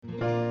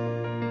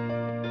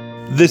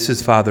This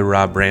is Father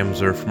Rob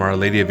Ramser from Our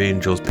Lady of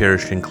Angels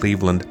Parish in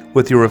Cleveland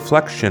with your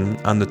reflection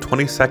on the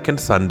 22nd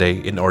Sunday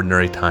in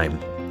Ordinary Time.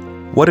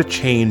 What a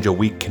change a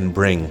week can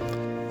bring.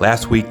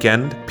 Last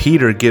weekend,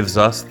 Peter gives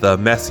us the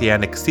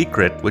messianic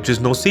secret, which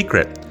is no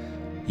secret.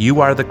 You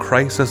are the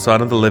Christ, the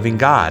Son of the living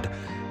God.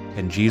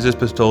 And Jesus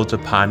bestows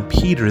upon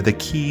Peter the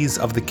keys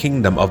of the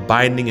kingdom of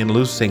binding and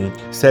loosing,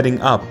 setting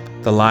up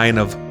the line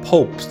of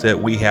popes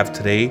that we have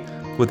today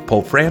with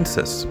Pope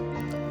Francis.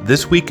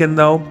 This weekend,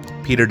 though,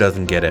 Peter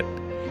doesn't get it.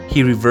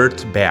 He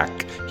reverts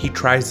back. He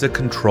tries to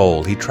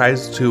control. He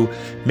tries to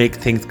make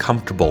things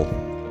comfortable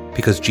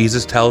because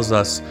Jesus tells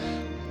us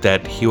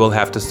that he will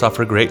have to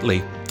suffer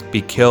greatly,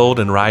 be killed,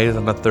 and rise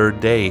on the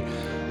third day.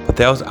 But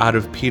that was out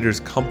of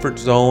Peter's comfort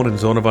zone and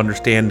zone of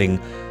understanding.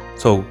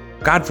 So,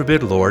 God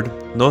forbid, Lord,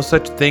 no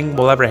such thing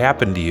will ever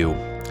happen to you.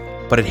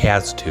 But it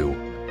has to.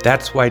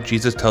 That's why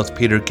Jesus tells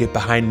Peter, "Get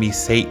behind me,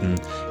 Satan.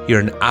 You're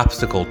an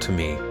obstacle to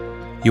me.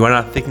 You are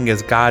not thinking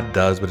as God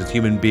does, but as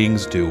human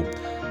beings do."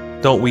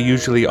 Don't we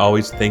usually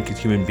always think as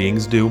human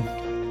beings do?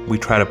 We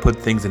try to put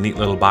things in neat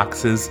little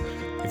boxes.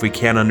 If we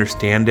can't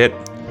understand it,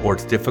 or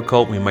it's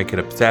difficult, we might get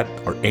upset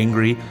or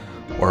angry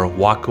or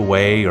walk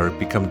away or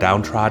become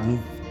downtrodden.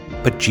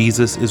 But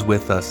Jesus is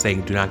with us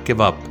saying, do not give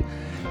up.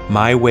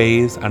 My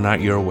ways are not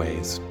your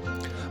ways.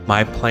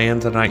 My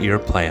plans are not your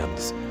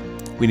plans.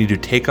 We need to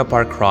take up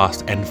our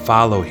cross and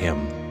follow him.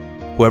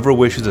 Whoever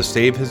wishes to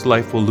save his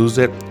life will lose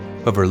it.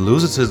 Whoever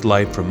loses his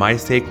life for my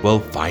sake will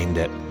find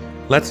it.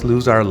 Let's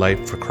lose our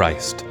life for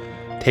Christ.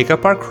 Take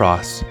up our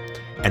cross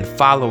and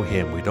follow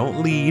him. We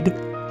don't lead,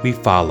 we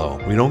follow.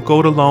 We don't go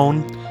it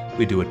alone.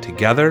 We do it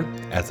together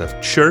as a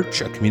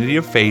church, a community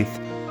of faith,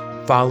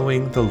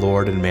 following the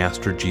Lord and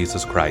Master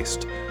Jesus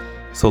Christ.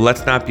 So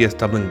let's not be a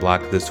stumbling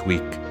block this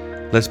week.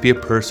 Let's be a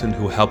person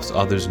who helps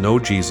others know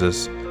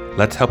Jesus.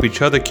 Let's help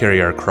each other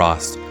carry our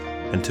cross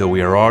until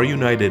we are all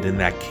united in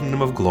that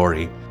kingdom of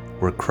glory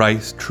where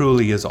Christ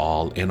truly is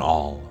all in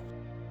all.